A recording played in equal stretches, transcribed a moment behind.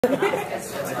So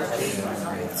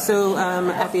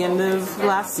at the end of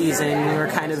last season, we were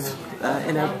kind of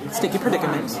in a sticky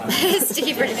predicament.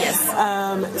 Sticky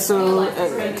predicament. So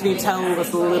can you tell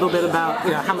us a little bit about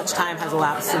how much time has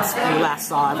elapsed since we last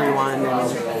saw everyone,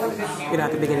 and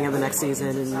at the beginning of the next season,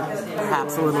 and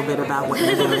perhaps a little bit about what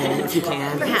you're doing, if you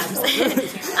can. Perhaps.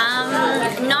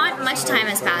 Not much time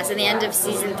has passed. At the end of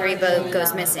season 3, Bo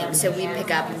goes missing, so we pick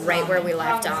up right where we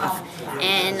left off.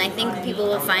 And I think people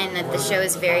will find that the show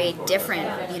is very different,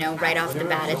 right off the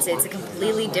bat. It's a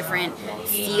completely different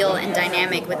feel and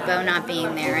dynamic with Bo not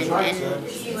being there, and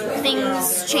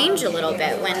things change a little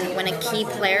bit when a key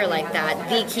player like that,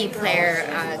 the key player,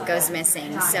 goes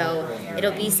missing. So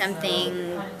it'll be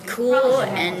something cool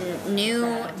and new,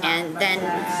 and then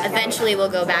eventually we'll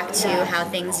go back to how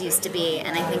things used to be,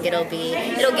 and I think it'll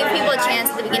give people a chance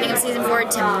at the beginning of season 4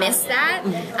 to miss that,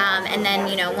 and then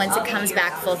once it comes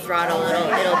back full throttle,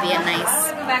 it'll be a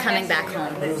nice coming back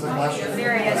home. So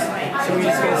we're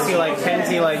just gonna see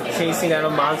Kenzi chasing down a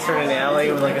monster in an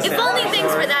alley with If only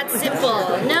things were that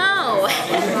simple. No.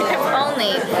 If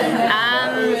only.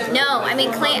 No, I mean,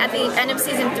 at the end of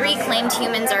season 3, claimed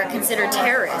humans are considered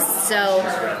terrorists. So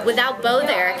without Bo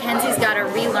there, Kenzi's got to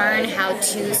relearn how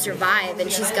to survive,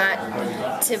 and she's got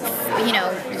to,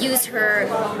 use her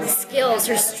skills,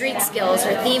 her street skills,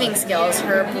 her theming skills,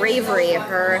 her bravery,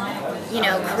 her,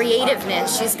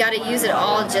 creativeness. She's got to use it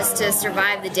all just to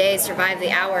survive the day, survive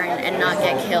the hour, and not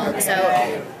get killed. So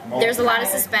there's a lot of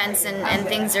suspense, and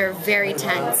things are very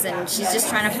tense, and she's just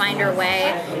trying to find her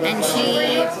way, and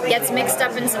she gets mixed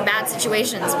up in some bad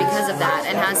situations because of that,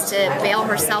 and has to bail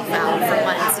herself out for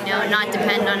once, and not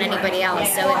depend on anybody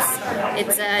else. So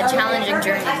it's a challenging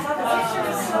journey.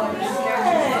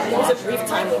 There was a brief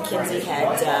time when Kenzi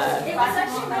had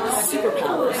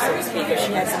superpowers, so to speak, or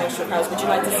she had some extra powers. Would you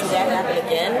like to see that happen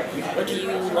again, or do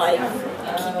you like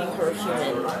keeping her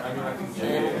human?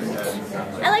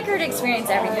 I like her to experience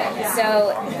everything.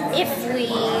 So if we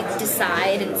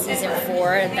decide in season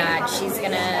 4 that she's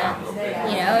gonna,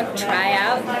 try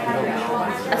out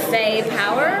a Fae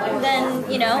power, then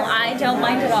I don't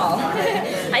mind at all.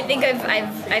 I think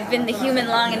I've been the human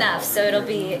long enough, so it'll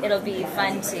be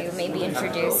fun to maybe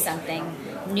introduce something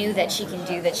new that she can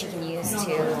do, that she can use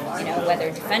to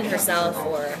whether defend herself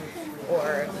or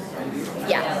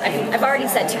yeah, I've already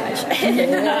said too much.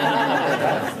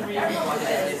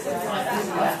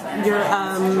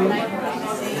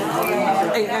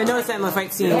 I noticed that in the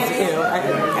fight scenes,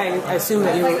 I assume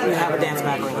that you have a dance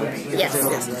background. Yes.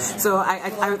 So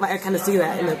I kind of see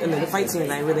that in the fight scenes.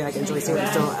 I really enjoy seeing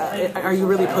it. So are you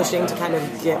really pushing to kind of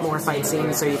get more fight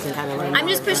scenes so you can kind of learn? I'm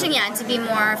just pushing, to be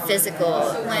more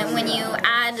physical. When you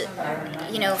add,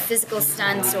 physical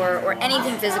stunts or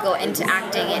anything physical into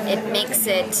acting, it makes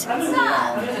it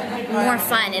more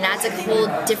fun. It adds a whole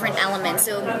different element.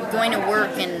 So going to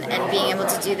work and being able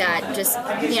to do that just,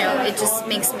 it just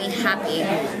makes me happy.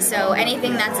 So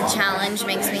anything that's a challenge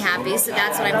makes me happy. So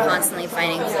that's what I'm constantly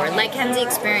fighting for. Like Kenzi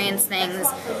experienced things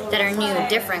that are new,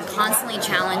 different, constantly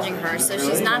challenging her. So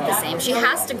she's not the same. She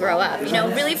has to grow up.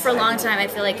 Really for a long time I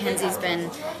feel like Kenzi's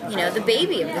been, the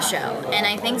baby of the show. And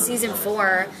I think season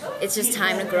 4, it's just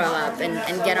time to grow up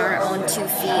and get on her own 2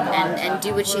 feet and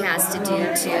do what she has to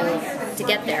do to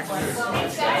get there.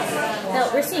 Now,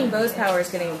 we're seeing Bo's powers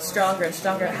getting stronger and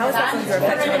stronger. How is that going to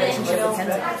affect your relationship with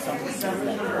Kenzi?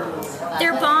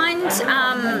 Their bond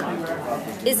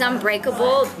is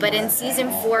unbreakable, but in season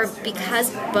 4,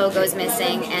 because Bo goes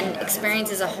missing and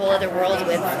experiences a whole other world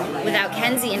without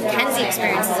Kenzi, and Kenzi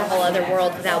experiences a whole other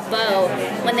world without Bo,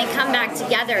 when they come back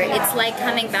together, it's like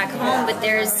coming back home, but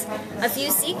there's a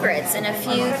few secrets and a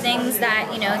few things that,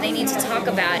 they need to talk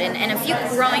about, and a few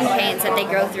growing pains that they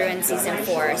go through in season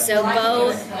 4. So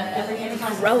Bo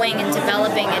growing and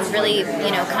developing and really,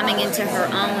 coming into her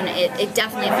own, it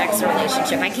definitely affects the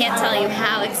relationship. I can't tell you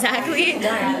how exactly,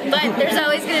 but there's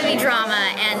always going to be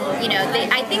drama, and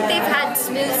I think they've had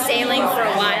smooth sailing for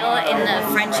a while in the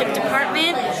friendship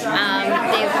department.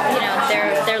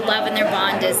 Their love and their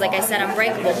bond is, like I said,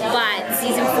 unbreakable. But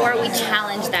season 4, we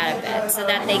challenge that a bit so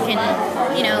that they can,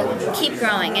 keep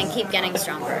growing and keep getting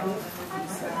stronger.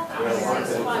 You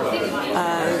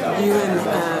and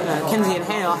Kenzi and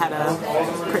Hale had a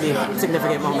pretty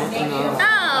significant moment in the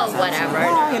Oh, whatever.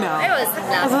 Well, you know, it was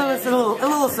nothing. it was a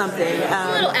little something.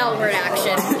 A little L-word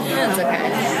action. It's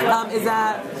okay. Is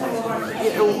that,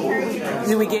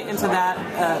 do we get into that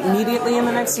immediately in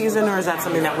the next season, or is that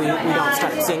something that we don't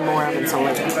start seeing more of until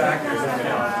later?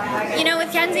 You know,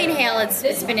 with Kenzi and Hale,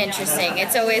 it's been interesting.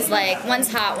 It's always like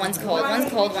one's hot, one's cold,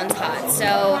 one's hot.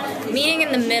 So meeting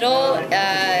in the middle,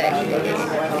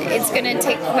 it's going to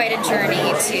take quite a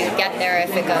journey to get there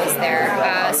if it goes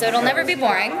there. So it'll never be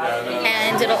boring,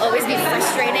 and it'll always be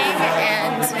frustrating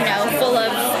and, you know, full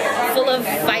of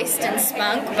feist and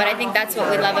spunk. But I think that's what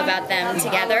we love about them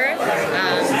together.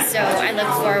 So I look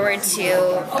forward to,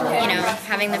 you know,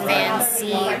 having the fans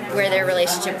see where their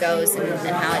relationship goes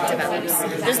and how it develops.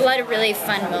 There's a lot of really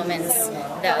fun moments,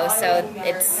 though, so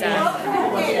it's cool.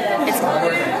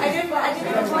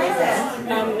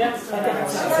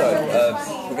 So,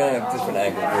 we're going a different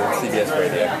angle. We're on CBS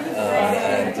Radio,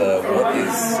 and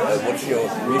what's your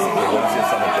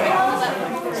summer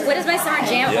jam? What is my summer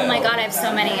jam? Yeah. Oh my god, I have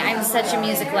so many. I'm such a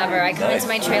music lover. I come into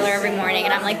my trailer every morning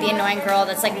and I'm like the annoying girl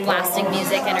that's like blasting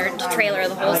music in her trailer.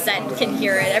 The whole set can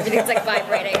hear it. Everything's like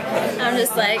vibrating. I'm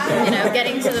just like, you know,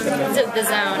 getting to the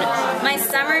zone. My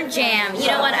summer jam, you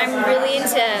know what? I'm really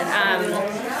into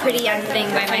Pretty Young Thing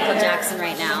by Michael Jackson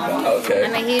right now. Okay.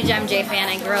 I'm a huge MJ fan.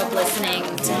 I grew up listening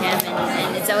to him,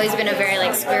 and it's always been a very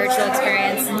like spiritual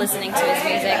experience listening to his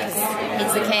music because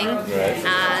he's the king.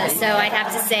 Right. So I'd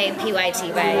have to say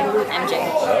PYT by MJ.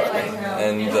 Okay.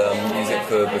 And music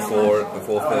for before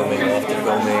filming, after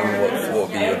filming, what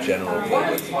would be your general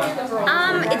playlist?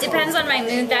 It depends on my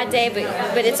mood that day,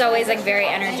 but it's always like very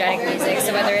energetic music.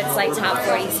 So whether it's like top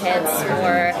 40s hits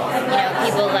or, you know,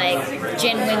 people like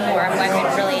Jin Wingmore, who I've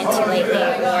been really into lately,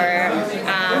 or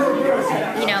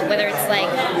you know, whether it's like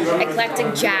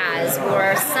eclectic jazz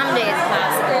or some days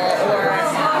classical or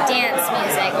dance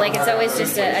music, like it's always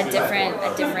just a different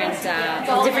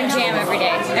jam every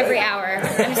day, every hour.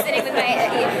 I'm sitting with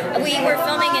we were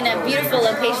filming in a beautiful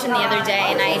location the other day,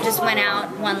 and I just went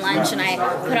out one lunch and I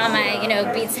put on my, you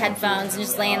know, Beats headphones and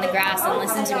just lay in the grass and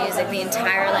listen to music the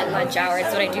entire like lunch hour.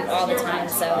 It's what I do all the time.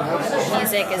 So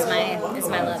music is my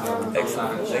love.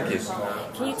 Excellent, thank you.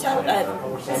 Can you tell,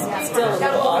 still a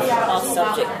little off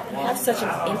subject, you have such an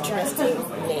interesting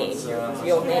name, your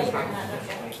real name.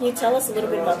 Can you tell us a little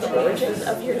bit about the origin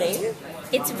of your name?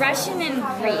 It's Russian and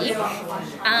Greek,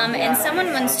 and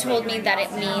someone once told me that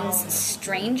it means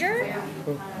stranger,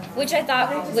 which I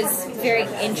thought was very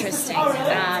interesting.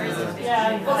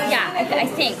 Yeah, I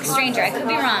think stranger. I could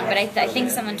be wrong, but I think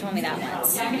someone told me that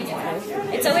once.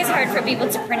 It's always hard for people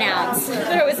to pronounce.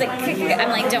 It was like, I'm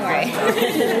like, don't worry,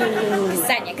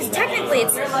 Ksenia, because technically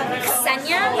it's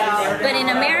Ksenia, but in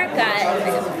America,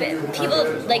 people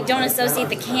like don't associate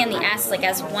the K and the S like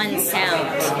as one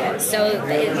sound. So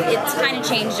it's kind of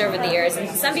changed over the years, and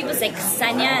some people say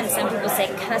Ksenia and some people say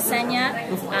Ksenia.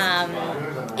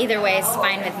 Either way is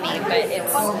fine with me, but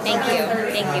it's thank you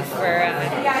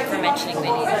for mentioning my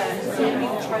name.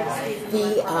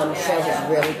 The show has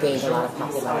really gained a lot of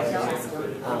popularity,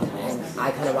 and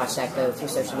I kind of watch that go through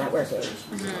social networking,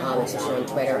 especially on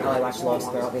Twitter. Oh, I watch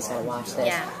Lost Girl, always gotta watch this.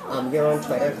 Yeah. You're on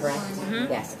Twitter, correct?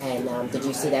 Yes. And did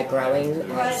you see that growing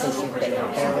since you've been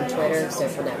out there on Twitter,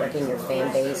 social networking, your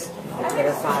fan base, your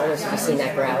Twitter followers? Have you seen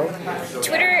that grow?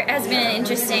 Twitter has been an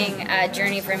interesting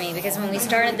journey for me, because when we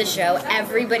started the show,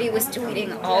 everybody was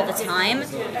tweeting all the time,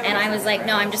 and I was like,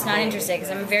 no, I'm just not interested,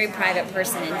 because I'm a very private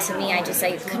person, and to me, I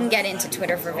couldn't get into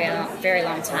Twitter for a very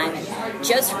long time. And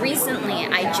just recently,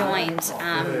 I joined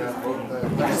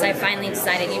because I finally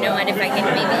decided, you know what, if I can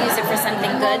maybe use it for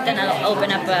something good, then I'll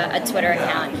open up a Twitter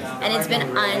account. And it's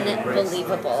been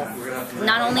unbelievable.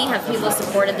 Not only have people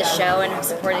supported the show and have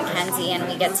supported Kenzi, and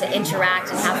we get to interact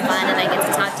and have fun, and I get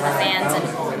to talk to the fans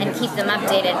and keep them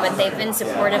updated, but they've been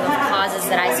supportive of causes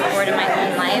that I support in my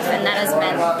own life, and that has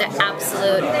meant the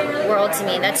absolute world to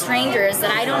me. That strangers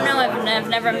that I don't know, I've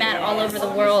never met all over the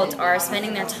world, are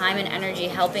spending their time and energy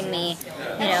helping me,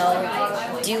 you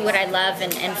know, do what I love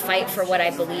and fight for what I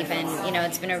believe in. You know,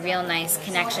 it's been a real nice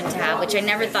connection to have, which I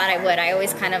never thought I would. I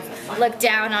always kind of looked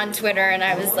down on Twitter, and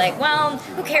I was like, well,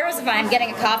 who cares if I'm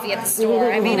getting a coffee at the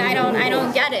store? I mean, I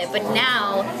don't get it. But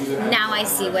now I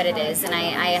see what it is, and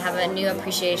I have a new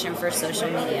appreciation for social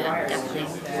media, definitely.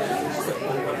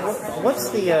 What's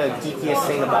the geekiest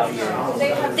thing about you?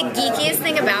 The geekiest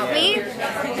thing about me?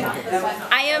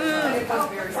 I am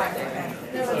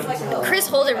Chris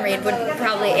Holdenreid would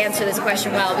probably answer this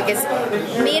question well, because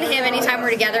me and him, anytime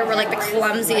we're together, we're like the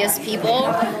clumsiest people,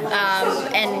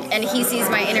 and he sees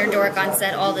my inner dork on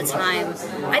set all the time.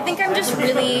 I think I'm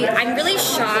really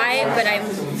shy, but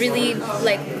I'm really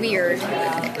like weird.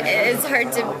 It's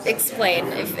hard to explain.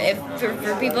 If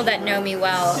for people that know me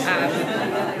well,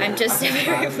 I'm just a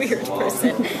very weird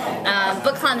person,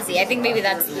 but clumsy. I think maybe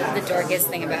that's the dorkiest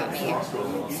thing about me.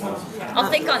 I'll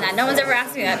think on that. No one's ever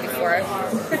asked me that before,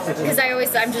 because I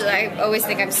always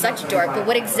think I'm such a dork. But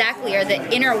what exactly are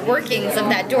the inner workings of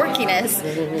that dorkiness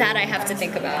that I have to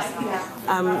think about?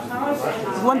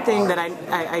 One thing that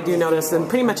I do notice in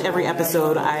pretty much every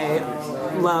episode, I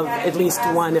love at least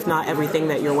one, if not everything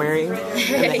that you're wearing, and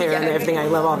the hair and everything. I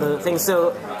love all the things.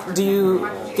 So do you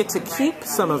get to keep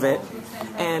some of it?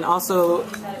 And also,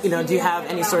 do you have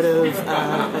any sort of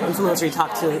influence where you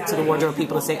talk to the wardrobe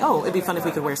people to say, oh, it'd be fun if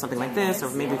we could wear something like this, or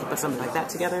maybe we could put something like that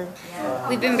together?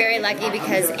 We've been very lucky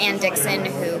because Ann Dixon,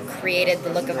 who created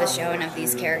the look of the show and of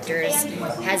these characters,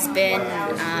 has been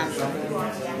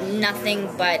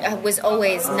was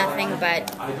always nothing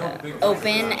but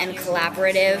open and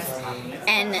collaborative,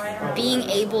 and being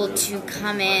able to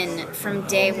come in from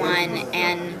day one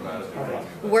and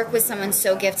work with someone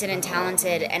so gifted and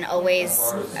talented, and always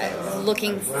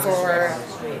looking for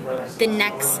the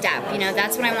next step.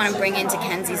 That's what I want to bring into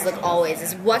Kenzi's look always,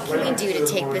 is what can we do to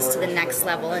take this to the next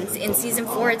level. And in season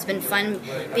 4, it's been fun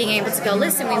being able to go,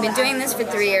 listen, we've been doing this for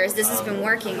 3 years, this has been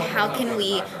working, how can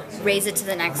we raise it to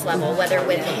the next level, whether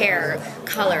with hair,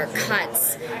 color,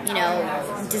 cuts,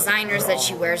 designers that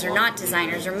she wears or not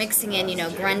designers, or mixing in,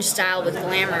 grunge style with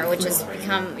glamour, which has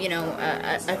become,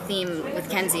 a theme with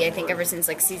Kenzi, I think, ever since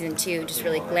like season 2, just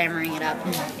really glamoring it up.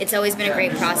 It's always been a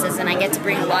great process, and I get to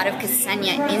bring a lot of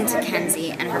Ksenia into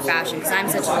Kenzi and her fashion, because I'm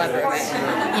such a lover of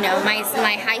it.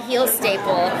 My high heel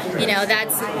staple,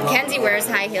 that's, Kenzi wears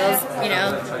high heels,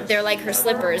 they're like her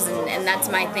slippers, and that's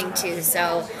my thing too.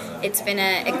 So it's been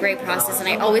a great process, and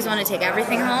I always want to take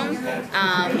everything home.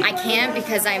 I can't,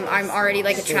 because I'm already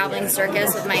like a traveling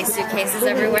circus with my suitcases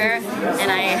everywhere,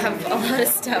 and I have a lot of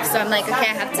stuff, so I'm like, okay,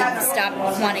 I have to stop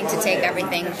wanting to take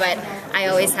everything, but I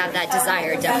always have that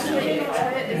desire, definitely.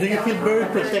 Do you feel very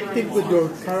protective with your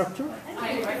character?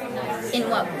 In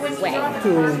what way?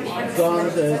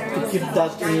 To keep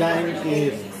that in line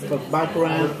with the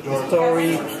background, the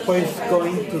story, how it's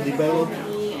going to develop?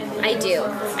 I do.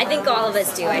 I think all of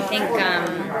us do. I think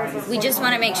we just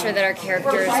want to make sure that our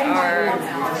characters are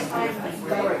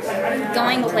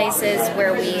going places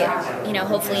where we,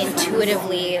 hopefully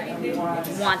intuitively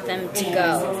want them to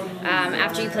go.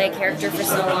 After you play a character for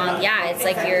so long, it's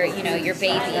like your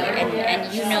baby, and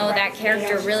that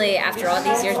character really, after all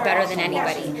these years, better than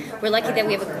anybody. We're lucky that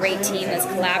we have a great team that's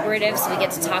collaborative, so we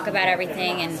get to talk about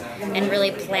everything and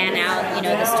really plan out,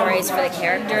 the stories for the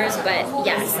characters. But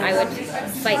yes, I would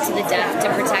fight to the death to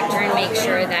protect her and make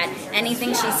sure that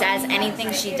anything she says,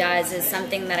 anything she does is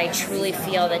something that I truly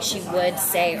feel that she would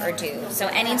say or do. So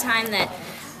anytime that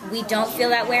we don't feel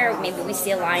that way, or maybe we see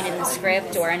a line in the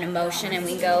script or an emotion and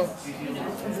we go,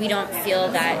 we don't feel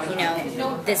that,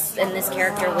 this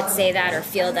character would say that or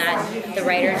feel that, the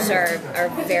writers are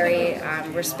very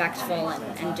respectful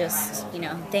and just,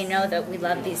 they know that we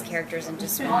love these characters and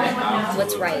just want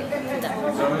what's right for them.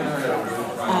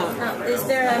 Is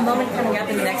there a moment coming up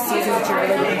in the next season that you're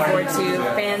really looking forward to,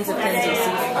 fans of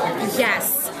SDCC?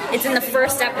 Yes. It's in the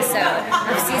first episode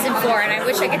of season 4, and I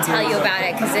wish I could tell you about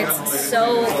it because it's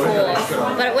so cool.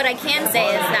 But what I can say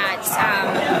is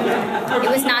that it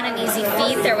was not an easy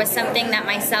feat. There was something that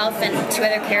myself and 2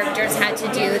 other characters had to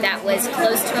do that was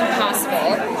close to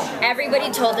impossible.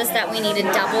 Everybody told us that we needed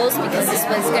doubles because this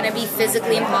was going to be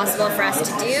physically impossible for us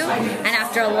to do. And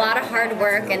after a lot of hard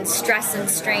work and stress and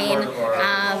strain,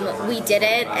 we did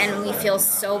it, and we feel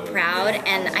so proud.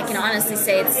 And I can honestly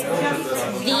say it's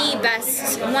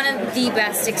one of the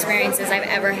best experiences I've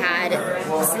ever had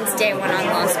since day one on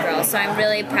Lost Girl. So I'm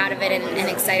really proud of it and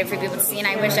excited for people to see, and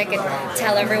I wish I could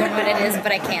tell everyone what it is,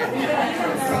 but I can't.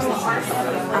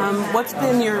 What's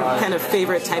been your kind of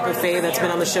favorite type of fae that's been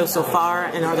on the show so far,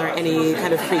 and are there any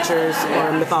kind of creatures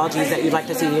or mythologies that you'd like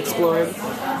to see explored?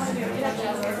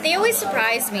 They always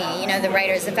surprise me, the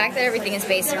writers. The fact that everything is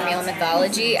based on real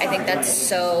mythology, I think that's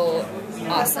so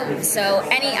awesome. So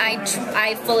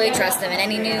I fully trust them, and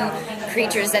any new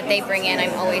creatures that they bring in,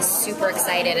 I'm always super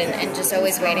excited and just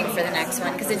always waiting for the next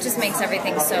one, because it just makes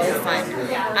everything so fun.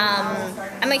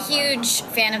 I'm a huge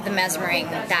fan of the mesmering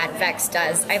that Vex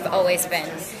does. I've always been.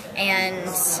 And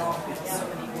I'm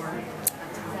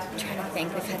trying to think.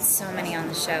 think. We've had so many on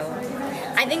the show.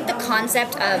 I think the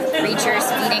concept of creatures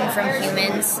feeding from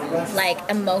humans, like,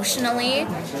 emotionally,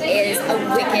 is a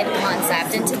wicked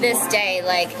concept. And to this day,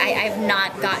 like, I've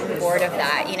not gotten bored of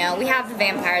that, you know? We have the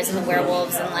vampires and the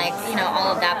werewolves and, like, you know,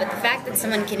 all of that, but the fact that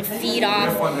someone can feed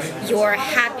off your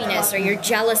happiness or your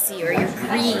jealousy or your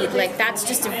greed, like, that's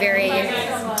just a very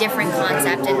different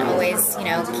concept and always, you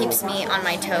know, keeps me on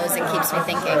my toes and keeps me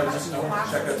thinking.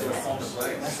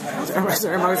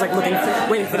 Sorry, I'm always like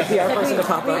waiting for the PR person to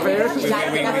pop up. Yeah.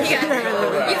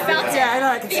 You felt it. Yeah, I know.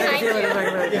 I can behind feel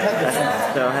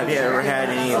it. So have you ever had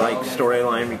any like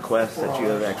storyline requests that you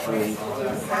have actually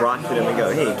brought to them and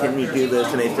go, hey, can we do this?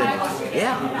 And they said,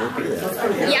 yeah, we'll do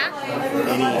that. Yeah.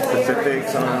 Any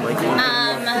specifics on like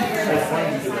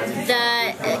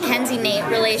The Kenzi Nate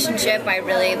relationship I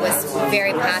really was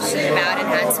very passionate about and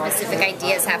had specific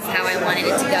ideas of how I wanted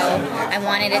it to go. I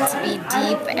wanted it to be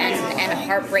deep and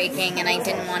heartbreaking, and I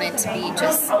didn't want it to be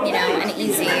just, you know, an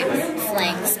easy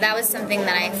fling. So that was something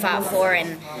that I fought for,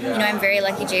 and, you know, I'm very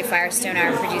lucky Jay Firestone,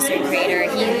 our producer and creator,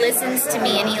 he listens to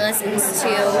me and he listens to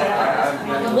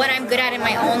what I'm good at in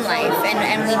my own life,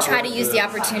 and we try to use the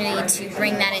opportunity to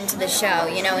bring that into the show.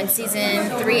 You know, in season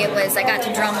 3 it was I got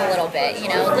to drum a little bit, you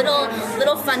know,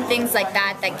 little fun things like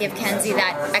that give Kenzi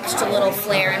that extra little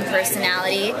flair and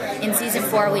personality. In season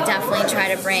 4 we definitely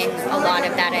try to bring a lot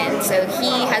of that in. So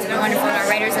he has been wonderful and our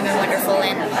writers have been wonderful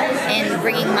in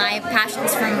bringing my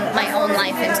passions from my own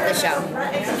life into the show.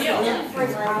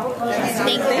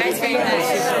 Thank you guys very much.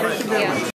 Thank you.